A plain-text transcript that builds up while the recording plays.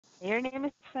Your name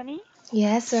is Sunny?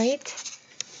 Yes, right.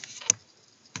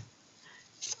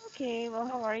 Okay, well,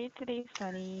 how are you today,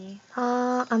 Sunny?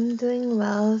 I'm doing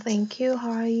well, thank you.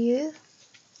 How are you?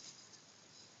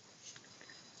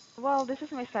 Well, this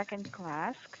is my second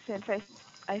class since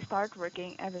I start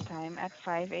working every time at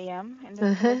 5 a.m. in the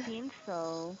Uh-huh. Philippines.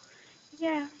 So,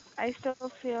 yeah, I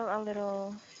still feel a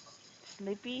little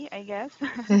sleepy, I guess.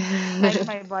 Like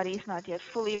my body is not yet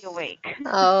fully awake.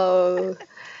 Oh,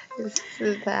 it's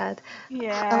so bad.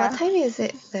 What Yeah. time is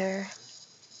it there?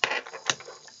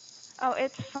 Oh,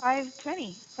 it's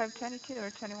 5:20, 5:22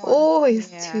 or 21. Oh, it's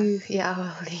Yeah. too,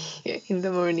 yeah, early in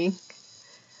the morning.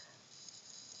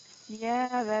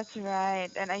 Yeah, that's right.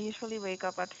 And I usually wake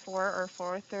up at 4 or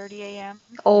 4:30 a.m.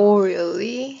 Oh, So,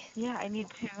 really? yeah, I need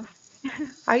to.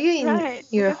 Are you in Right,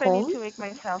 your because I need home to wake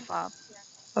myself up.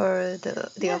 or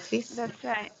the Yes, office? that's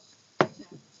right.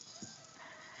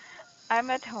 I'm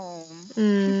at home.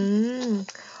 Mm.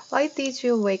 Why did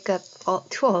you wake up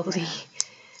too early? Yeah.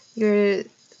 Your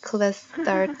class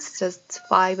starts just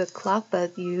 5 o'clock,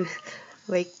 but you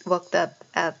woke up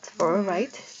at 4, Mhm.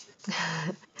 right?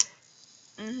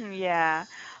 Mhm. Yeah.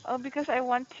 Oh, because I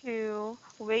want to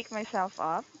wake myself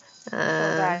up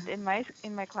so uh, that in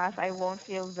my class I won't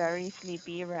feel very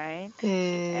sleepy, right?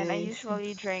 And I I see.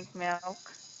 usually drink milk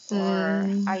or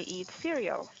Mm, I eat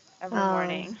cereal every oh,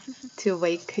 morning. to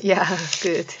wake, yeah,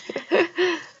 good.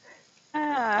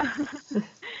 Yeah.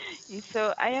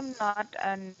 So I am not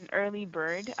an early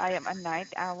bird. I am a night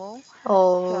owl.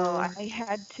 So Oh. I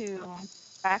had to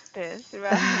practice,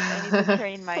 right? I need to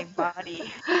train my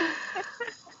body.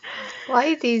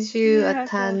 Why did you Yeah,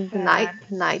 so attend sad.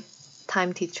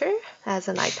 nighttime teacher as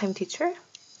a nighttime teacher?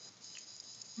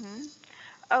 Hmm.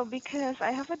 Oh, because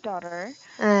I have a daughter,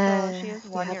 so she is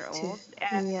You one have year to, old,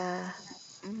 and yeah.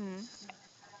 hmm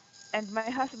and my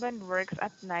husband works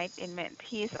at night in Mint.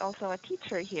 He is also a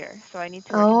teacher here, so I need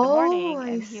to work in the Oh, morning,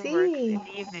 I and he works see. in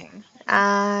the evenings.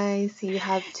 I see. You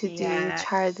have to do Yeah,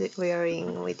 child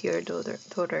rearing with your daughter,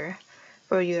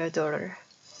 for your daughter.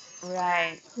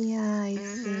 right. Yeah, I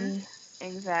Mhm. see.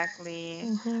 Exactly.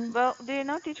 Mm-hmm. Well, do you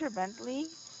know Teacher Bentley?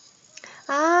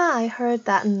 Ah, I heard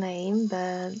that name,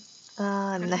 but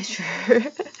I'm not sure.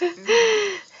 Mhm.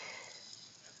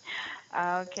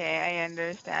 Okay, I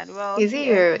understand. Well, Is he it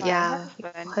is your, my yeah,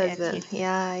 husband, and husband? he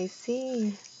Yeah, I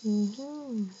see.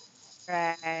 Mm-hmm.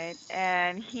 right,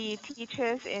 and he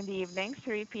teaches in the evenings,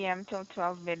 3 p.m. till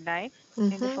 12 midnight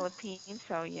in the Mm-hmm. Philippines.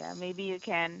 So yeah, maybe you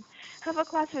can have a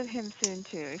class with him soon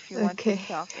too if you want to Okay.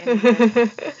 talk English.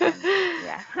 And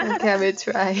yeah. Okay, I will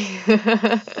try.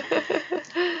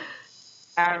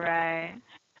 All right.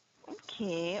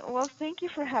 Okay. Well, thank you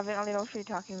for having a little free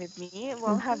talking with me.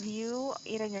 Well, have Mhm. you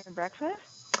eaten your breakfast?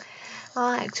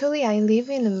 Actually, I live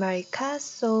in America,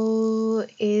 so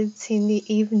it's in the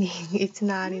evening. It's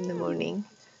not in the Mm. morning.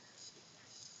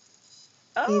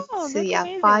 Oh, It's that's yeah,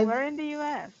 amazing. 5. We're in the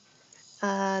U.S.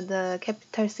 The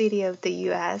capital city of the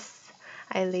U.S.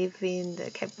 I live in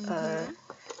the Mhm.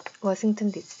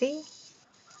 Washington D.C.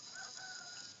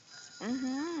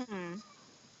 Mhm.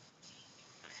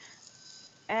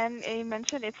 And you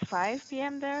mentioned it's 5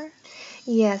 p.m. there?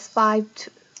 Yes,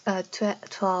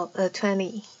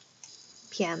 20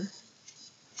 p.m.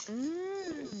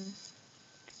 Mm.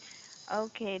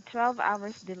 Okay, 12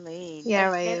 hours delayed. Yeah, And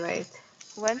right, it's right.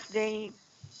 Wednesday,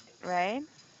 right?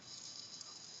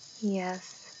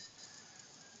 Yes.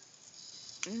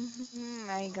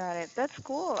 I got it. That's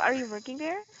cool. Are you working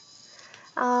there?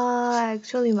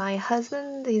 Actually, my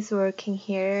husband is working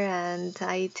here, and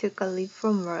I took a leave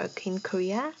from work in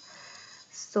Korea.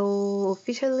 So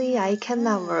officially, I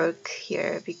cannot Mm. work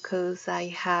here because I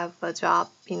have a job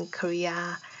in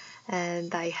Korea,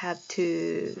 and I have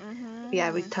to, yeah,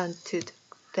 Mhm. return to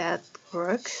that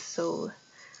work. So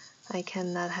I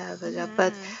cannot have a job,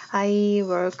 but Mhm. I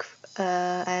work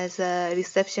as a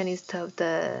receptionist of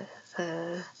the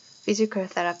uh, physical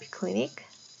therapy clinic.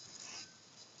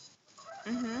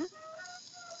 Mhm.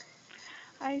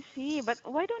 I see. But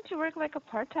why don't you work like a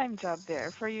part-time job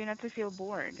there for you not to feel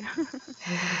bored?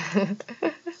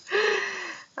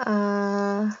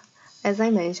 uh, as I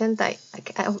mentioned,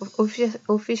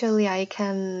 officially I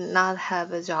cannot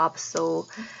have a job, so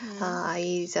Mhm.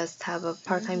 I just have a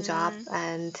part-time job. Mhm.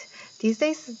 And these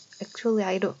days, actually,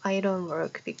 I don't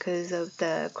work because of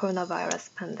the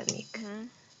coronavirus pandemic. Mhm.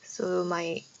 So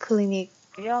my clinic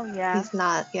Oh, yeah. is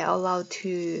not, yeah, allowed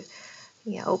to,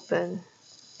 yeah, open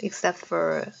except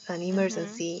for an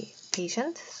Mhm. emergency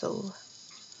patient. So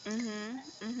Mhm.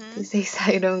 Mhm. these days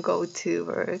I don't go to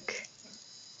work,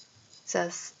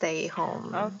 just stay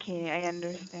home. Okay, I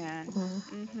understand. Mm.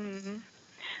 Mhm.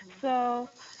 So,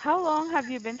 how long have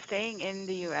you been staying in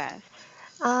the US?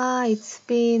 It's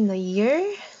been a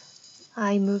year.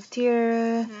 I moved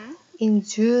here Mhm. in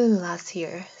June last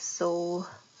year, so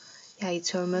yeah,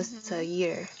 it's almost a Mhm.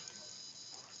 year.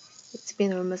 It's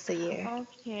been almost a year.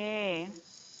 Okay.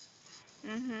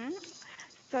 Mhm.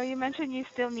 So you mentioned you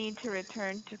still need to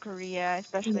return to Korea,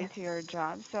 especially Yes. to your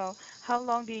job. So how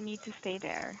long do you need to stay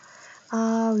there?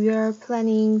 We are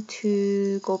planning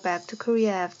to go back to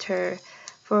Korea after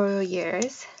 4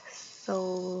 years.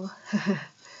 So,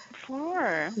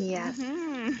 Four. yes.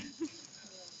 Mhm.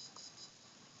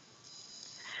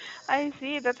 I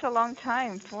see. That's a long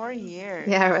time. 4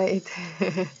 years. Yeah, right.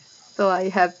 So I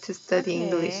have to study Okay.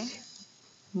 English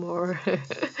more,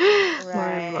 more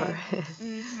and more. Right.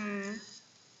 Mhm.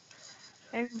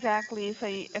 Exactly. So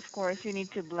of course you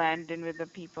need to blend in with the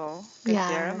people because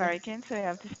they're Yeah, right. American, so you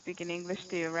have to speak in English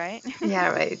too, right? Yeah,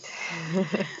 right.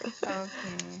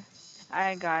 Okay.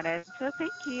 I got it. So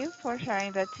thank you for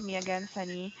sharing that to me again,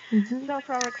 Sunny. hmm So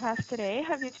for our class today,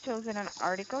 have you chosen an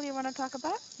article you want to talk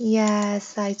about?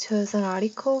 Yes, I chose an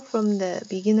article from the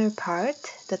beginner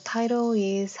part. The title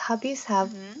is Hobbies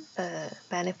Have Mm-hmm.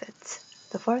 Benefits.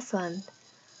 The first one.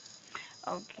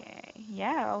 Okay.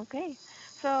 Yeah, okay.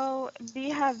 So do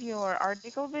you have your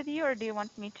article with you or do you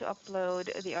want me to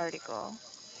upload the article?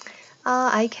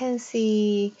 I can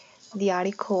see the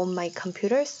article on my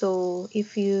computer, so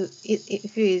if you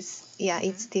is yeah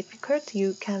it's Mm-hmm. difficult,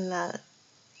 you can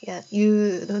yeah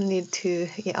you don't need to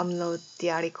upload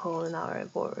the article on our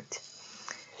board.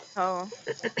 Oh,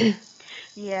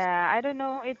 yeah, I don't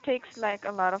know. It takes like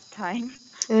a lot of time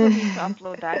for me to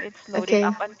upload that. It's loading Okay.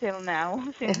 up until now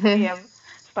since we have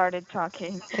started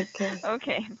talking. Okay.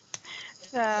 Okay.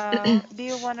 So, do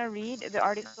you want to read the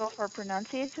article for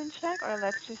pronunciation check or let's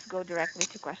just go directly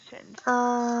to questions?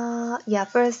 Yeah.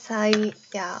 First, I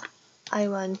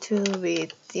want to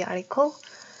read the article.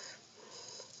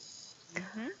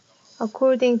 Mhm.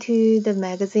 According to the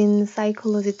magazine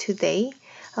Psychology Today,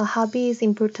 a hobby is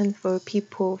important for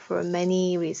people for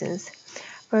many reasons.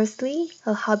 Firstly,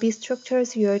 a hobby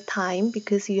structures your time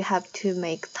because you have to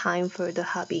make time for the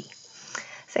hobby.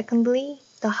 Secondly,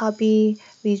 the hobby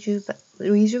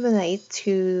rejuvenates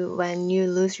you when you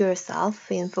lose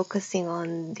yourself in focusing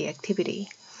on the activity.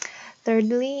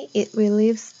 Thirdly, it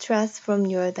relieves stress from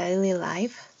your daily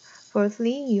life.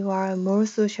 Fourthly, you are more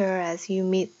social as you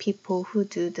meet people who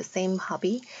do the same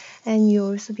hobby, and you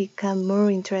also become more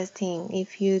interesting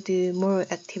if you do more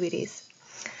activities.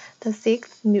 The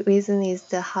sixth reason is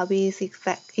the hobby's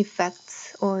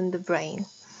effects on the brain.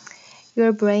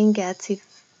 Your brain gets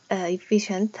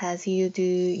efficient as you do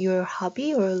your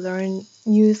hobby or learn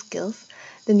new skills.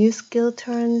 The new skill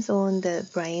turns on the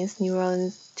brain's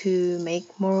neurons to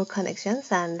make more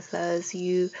connections, and thus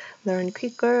you learn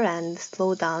quicker and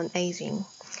slow down aging.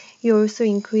 You also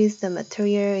increase the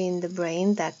material in the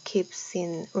brain that keeps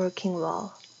in working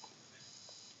well.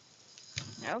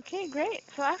 Okay, great.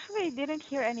 So actually, I didn't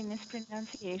hear any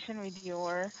mispronunciation with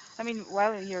your, I mean,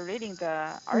 while you're reading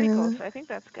the article, Mm. so I think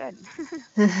that's good.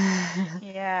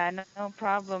 Yeah, no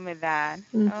problem with that.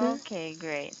 hmm Okay,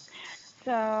 great.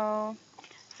 So,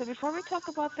 so before we talk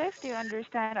about this, do you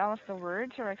understand all of the words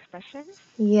or expressions?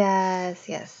 Yes,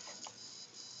 yes.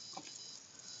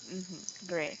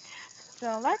 Great.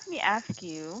 So let me ask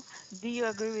you, do you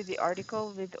agree with the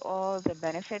article with all the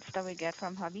benefits that we get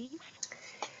from hobbies?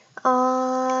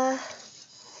 Uh,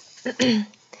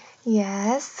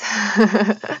 yes.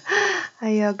 I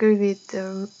agree with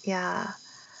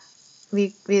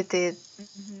we did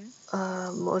Mhm.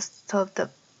 most of the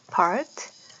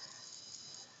part.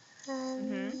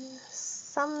 Mhm. And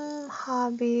some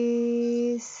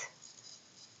hobbies.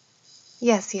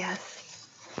 Yes, yes,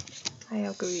 I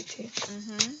agree with it.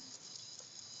 Mhm.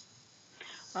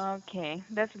 Okay,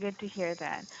 that's good to hear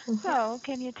that. Mhm. So,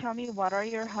 can you tell me what are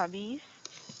your hobbies?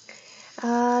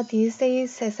 These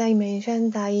days, as I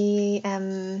mentioned, I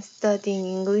am studying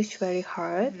English very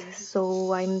hard, Mhm.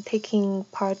 so I'm taking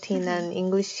part in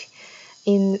English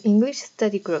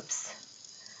study groups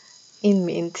in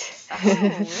Mint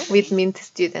Oh, with really? Mint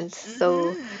students.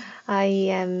 So Mhm. I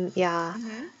am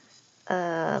Mhm.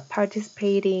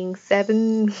 participating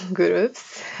 7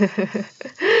 groups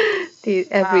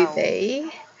every Wow.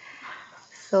 day.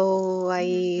 So I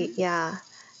Mhm.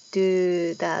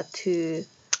 do that to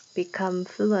become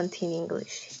fluent in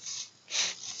English.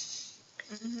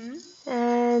 Mhm.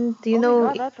 And Oh my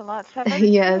God, that's a lot.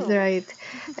 Seven yes, groups. right.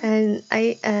 And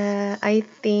I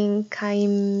think I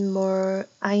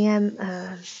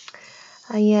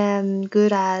am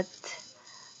good at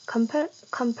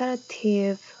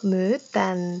competitive mood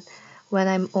than when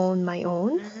I'm on my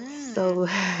own. Mm. So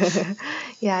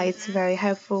yeah, it's Mhm. very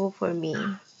helpful for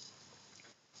me.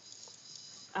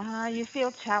 You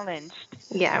feel challenged,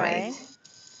 Yeah, right. right?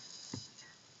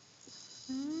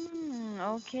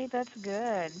 Okay, that's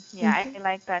good. Yeah, Mm-hmm. I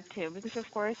like that too. Because of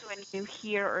course, when you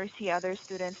hear or see other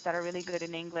students that are really good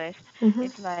in English, Mm-hmm.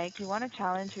 it's like you want to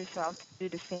challenge yourself to do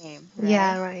the same, right?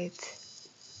 Yeah, right.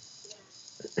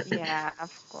 Yeah, of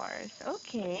course.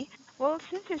 Okay. Well,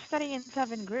 since you're studying in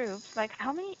 7 groups, like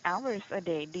how many hours a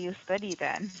day do you study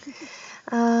then?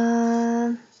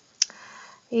 Uh,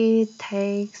 it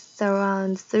takes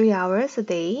around 3 hours a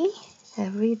day,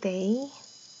 every day.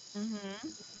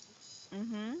 Mhm.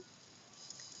 Mhm.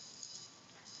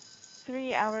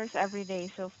 3 hours every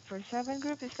day. So for 7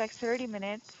 groups, it's like 30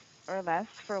 minutes or less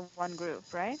for one group,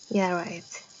 right? Yeah,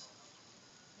 right.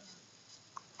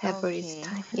 Average Okay.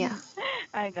 time. Yeah.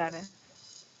 I got it.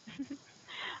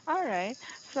 All right.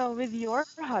 So with your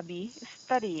hobby,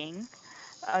 studying,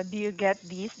 do you get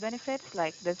these benefits?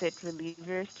 Like, does it relieve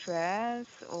your stress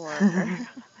or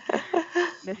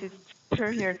does it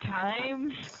structure your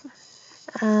time?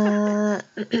 uh,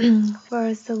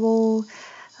 First of all,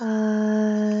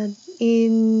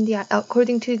 in the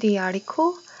according to the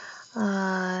article,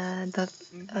 the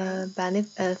Mhm.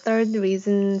 third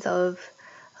reasons of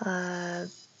uh,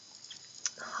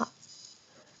 ho-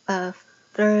 uh,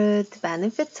 third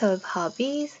benefits of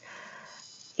hobbies,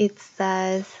 it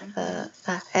says Mhm.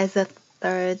 as a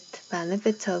third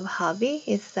benefit of hobby,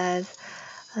 it says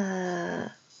uh,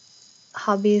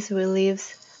 hobbies relieve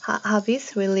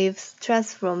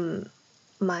stress from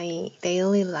my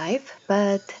daily life,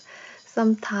 but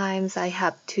sometimes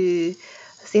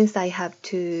since I have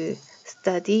to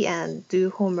study and do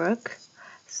homework,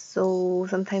 so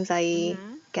sometimes I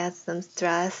Mhm. get some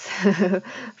stress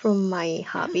from my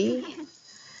hobby.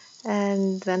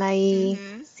 And when I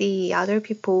Mhm. see other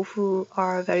people who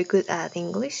are very good at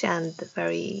English and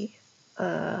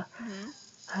uh, Mhm.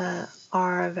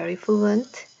 are very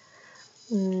fluent,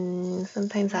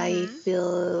 sometimes I Mhm.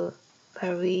 feel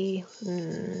very,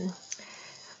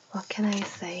 what can I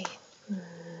say,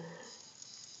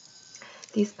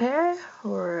 despair,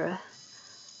 or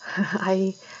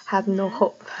I have no Mhm.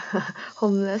 hope,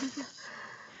 homeless.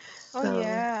 Oh So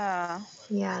yeah.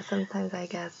 yeah, sometimes I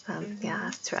get some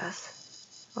Mhm. stress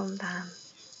from them.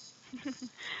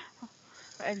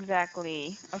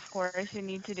 Exactly. Of course, you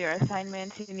need to do your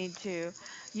assignments. You need to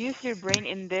use your brain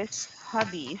in this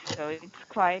hobby, so it's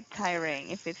quite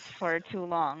tiring if it's for too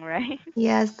long, right?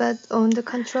 Yes, but on the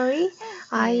contrary,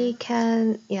 I Okay.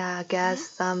 can get Mhm.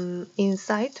 some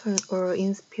insight or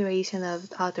inspiration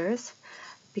of others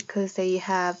because they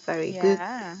have very good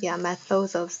Yeah.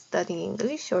 methods of studying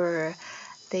English, or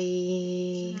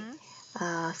they Mhm.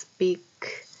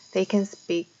 speak they can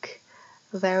speak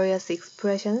various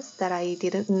expressions that I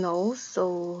didn't know,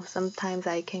 so sometimes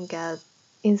I can get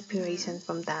Mhm. inspiration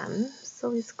from them,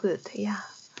 so it's good. Yeah.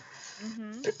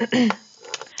 Mhm.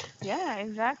 Yeah,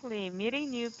 exactly. Meeting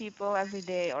new people every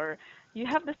day, or you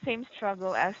have the same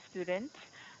struggle as students,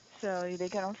 so they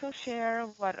can also share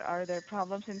what are their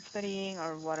problems in studying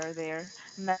or what are their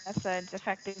methods,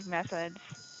 effective methods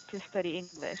to study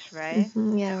English, right?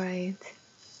 Yeah, right.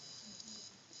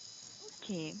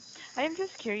 Okay. I am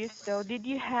just curious though, did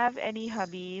you have any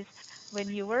hobbies when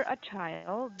you were a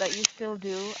child that you still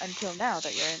do until now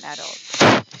that you're an adult?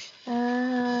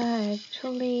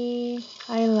 Actually,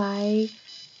 I like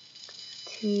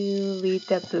to read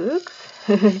the books.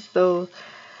 So,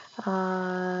 uh,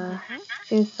 Mhm.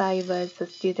 since I was a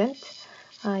student,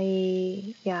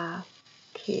 I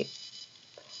keep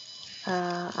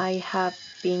I have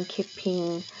been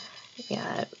keeping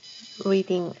yeah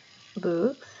reading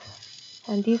books,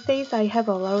 and these days I have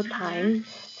a lot of Mhm. time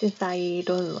since I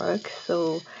don't work.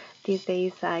 So these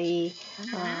days I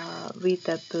Mhm. read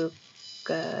the book.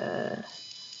 Uh,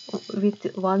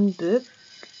 read one book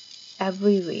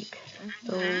every week. Mhm.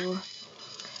 So,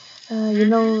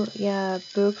 Mhm.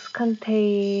 books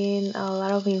contain a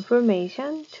lot of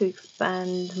information to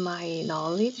expand my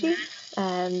knowledge, Mhm.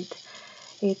 and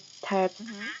it helps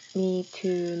Mhm. me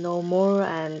to know more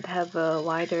and have a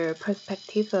wider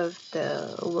perspective of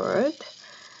the world.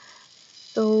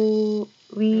 So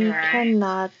we Right.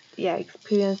 cannot,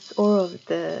 experience all of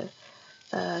the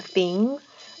things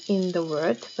in the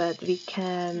world, but we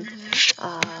can Mhm.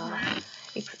 uh, Mhm.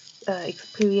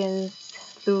 experience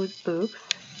through books,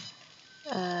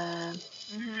 uh,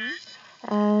 Mhm.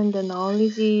 and the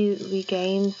knowledge we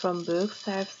gain from books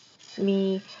helps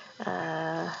me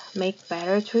make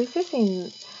better choices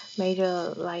in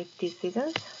major life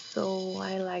decisions. So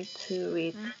I like to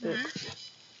read Mhm. books.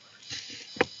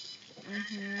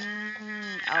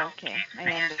 Mhm. Okay,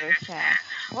 I understand.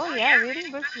 Well, yeah,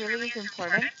 reading books really is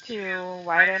important to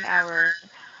widen our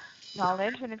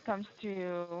knowledge when it comes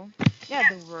to yeah,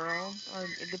 the world, or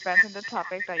it depends on the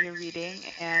topic that you're reading,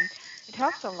 and it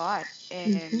helps a lot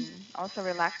Mm-hmm. in also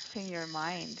relaxing your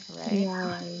mind, right?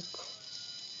 Yeah, right.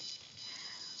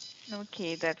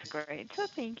 Okay, that's great. So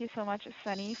thank you so much,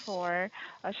 Sunny, for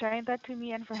sharing that to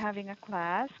me and for having a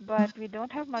class. But we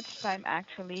don't have much time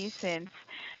actually, since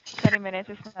 20 minutes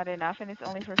is not enough and it's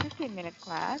only for 15-minute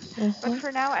class. But Mm-hmm.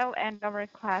 for now, I'll end our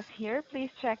class here. Please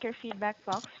check your feedback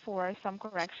box for some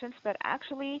corrections. But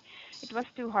actually, it was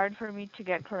too hard for me to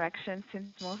get corrections since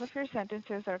most of your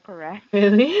sentences are correct.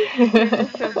 Really? You're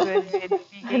just so good with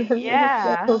I speaking. don't think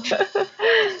Yeah. so.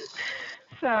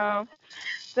 So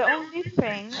the only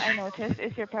thing I noticed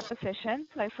is your preposition.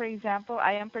 Like, for example,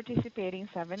 I am participating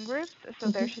 7 groups, so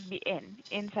there Mhm. should be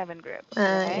in 7 groups,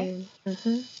 right?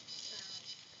 Mhm.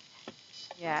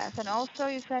 Yes, and also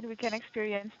you said we can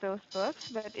experience those books,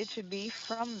 but it should be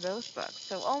from those books.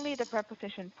 So only the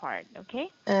preposition part, okay?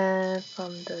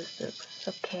 From those books.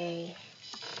 Okay.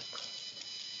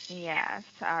 Yes,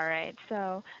 all right.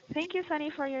 So thank you,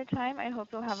 Sunny, for your time. I hope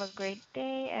you'll have a great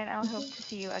day, and I'll hope to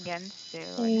see you again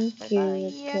soon. Bye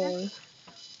Thank you. bye.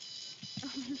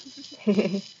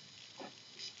 Okay.